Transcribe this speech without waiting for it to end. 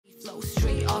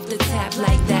off the tap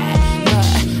like that.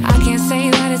 But I can't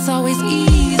say that it's always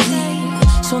easy.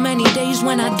 So many days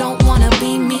when I don't wanna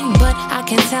be me, but I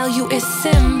can tell you it's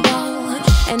simple.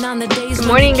 And on the days Good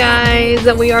morning, guys.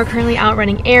 We are currently out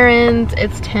running errands.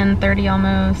 It's 10:30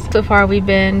 almost. So far we've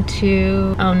been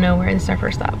to, oh, nowhere. This is our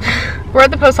first stop. We're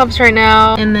at the post office right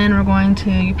now, and then we're going to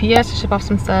UPS to ship off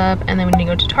some stuff, and then we need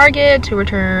to go to Target to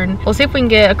return. We'll see if we can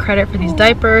get a credit for these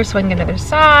diapers so I can get another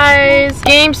size.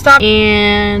 GameStop,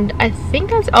 and I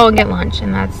think that's, oh, and get lunch,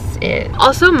 and that's it.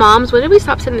 Also, moms, when did we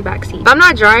stop sitting in the back seat? If I'm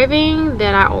not driving,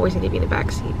 then I always need to be in the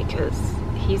back seat because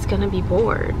he's gonna be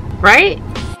bored, right?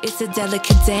 It's a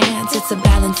delicate dance, it's a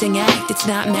balancing act. It's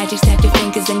not magic, snap your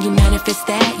fingers and you manifest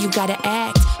that. You gotta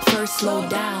act, first slow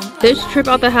down. This trip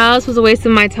out the house was a waste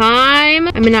of my time.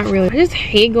 I mean, not really. I just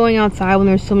hate going outside when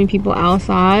there's so many people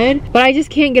outside. But I just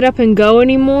can't get up and go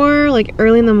anymore, like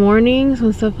early in the mornings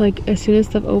when stuff, like as soon as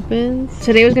stuff opens.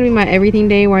 Today was gonna be my everything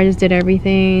day where I just did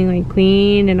everything, like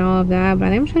cleaned and all of that. But I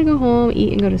think I'm trying to go home,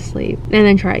 eat, and go to sleep. And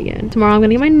then try again. Tomorrow I'm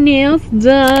gonna get my nails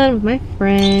done with my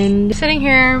friend. Sitting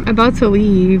here, about to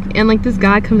leave. And like this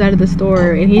guy comes out of the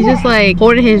store and he's just like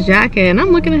holding his jacket, and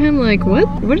I'm looking at him like,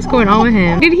 what is going on with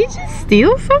him? Did he just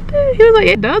steal something? He was like,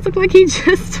 it does look like he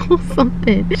just stole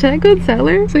something. Should I go tell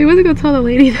her? So he went to go tell the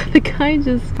lady that the guy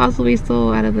just possibly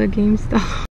stole out of the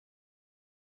GameStop.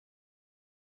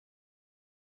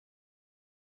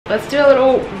 Let's do a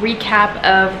little recap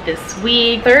of this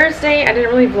week. Thursday, I didn't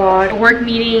really vlog. A work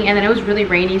meeting, and then it was really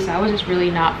rainy, so I was just really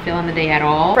not feeling the day at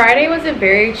all. Friday was a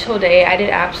very chill day. I did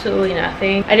absolutely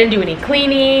nothing. I didn't do any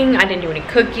cleaning. I didn't do any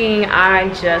cooking. I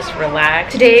just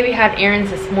relaxed. Today, we had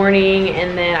errands this morning,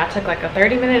 and then I took like a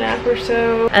 30-minute nap or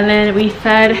so. And then we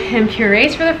fed him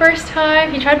purees for the first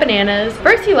time. He tried bananas.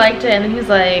 First, he liked it, and then he was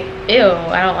like, ew,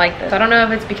 I don't like this. So I don't know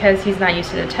if it's because he's not used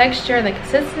to the texture and the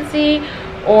consistency,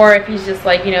 or if he's just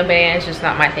like, you know, banana's just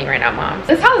not my thing right now, mom.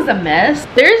 This house is a mess.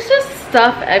 There's just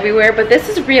stuff everywhere, but this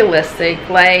is realistic.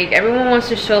 Like, everyone wants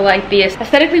to show like the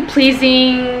aesthetically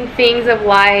pleasing things of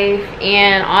life,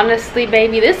 and honestly,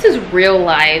 baby, this is real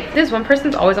life. This one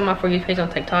person's always on my For You page on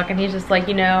TikTok, and he's just like,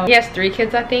 you know, he has 3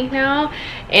 kids, I think, now,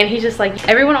 and he's just like,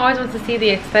 everyone always wants to see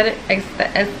the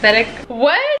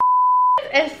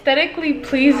aesthetically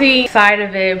pleasing side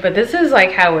of it, but this is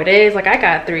like how it is. Like, I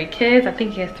got 3 kids. I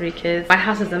think he has 3 kids. My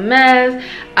house is a mess.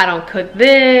 I don't cook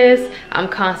this. I'm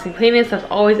constantly cleaning stuff,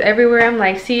 always everywhere. I'm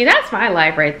like, see, that's my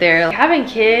life right there. Like, having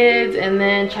kids and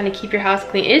then trying to keep your house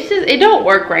clean, it's just, it don't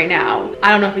work right now.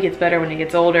 I don't know if it gets better when it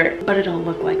gets older, but it don't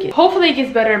look like it. Hopefully it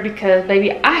gets better, because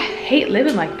baby, I hate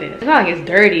living like this. It's not like it's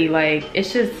dirty, like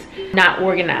it's just not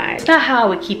organized. It's not how I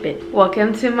would keep it.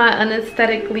 Welcome to my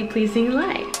unaesthetically pleasing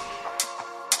life.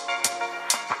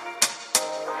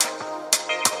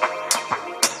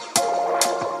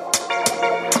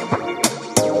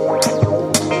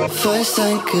 Foi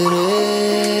sem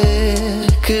querer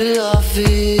que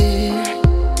ouvi,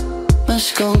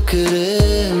 mas com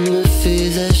querer me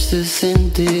fizeste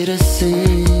sentir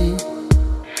assim.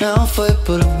 Não foi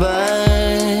por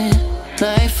bem,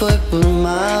 nem foi por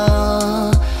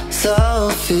mal, só o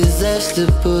fizeste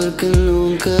porque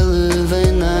nunca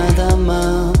levei nada a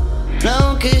mal.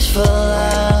 Não quis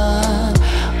falar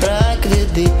pra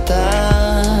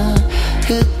acreditar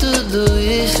que tudo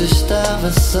isto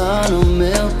estava só no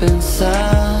meu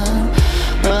pensar,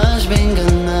 mas me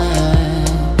enganei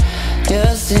e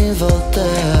assim voltei.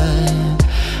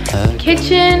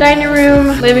 Kitchen, dining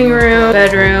room, living room,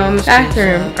 bedroom,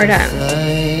 bathroom are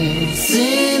done.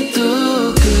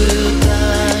 Sinto que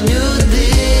tenho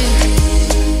de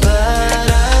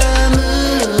para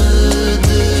me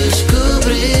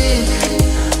descobrir.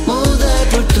 Mudei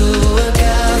por tua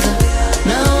causa,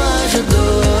 não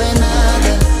ajudou em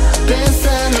nada,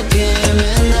 pensando que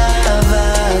emendava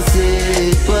a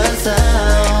situação.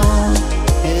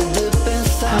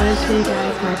 I want to show you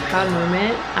guys my proud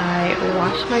moment. I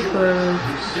washed my clothes,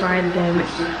 dried them,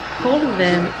 folded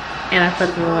them, and I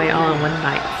put them away all in one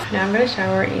night. Now I'm gonna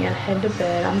shower and head to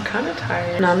bed. I'm kind of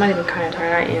tired. No, I'm not even kind of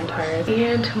tired. I am tired.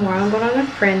 And tomorrow I'm going on a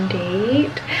friend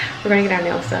date. We're gonna get our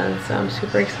nails done, so I'm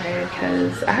super excited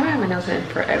because I haven't had my nails done in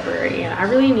forever, and I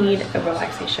really need a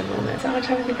relaxation moment. So I'm gonna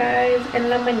chat with you guys in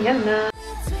la mañana.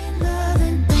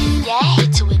 Yeah, I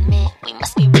hate to admit, we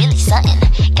must be really something.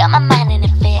 Got my mind in a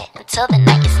fit until the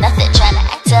night is nothing. Trying to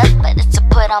act up, but it's a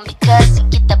put on because you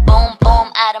get the boom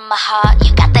boom out of my heart. You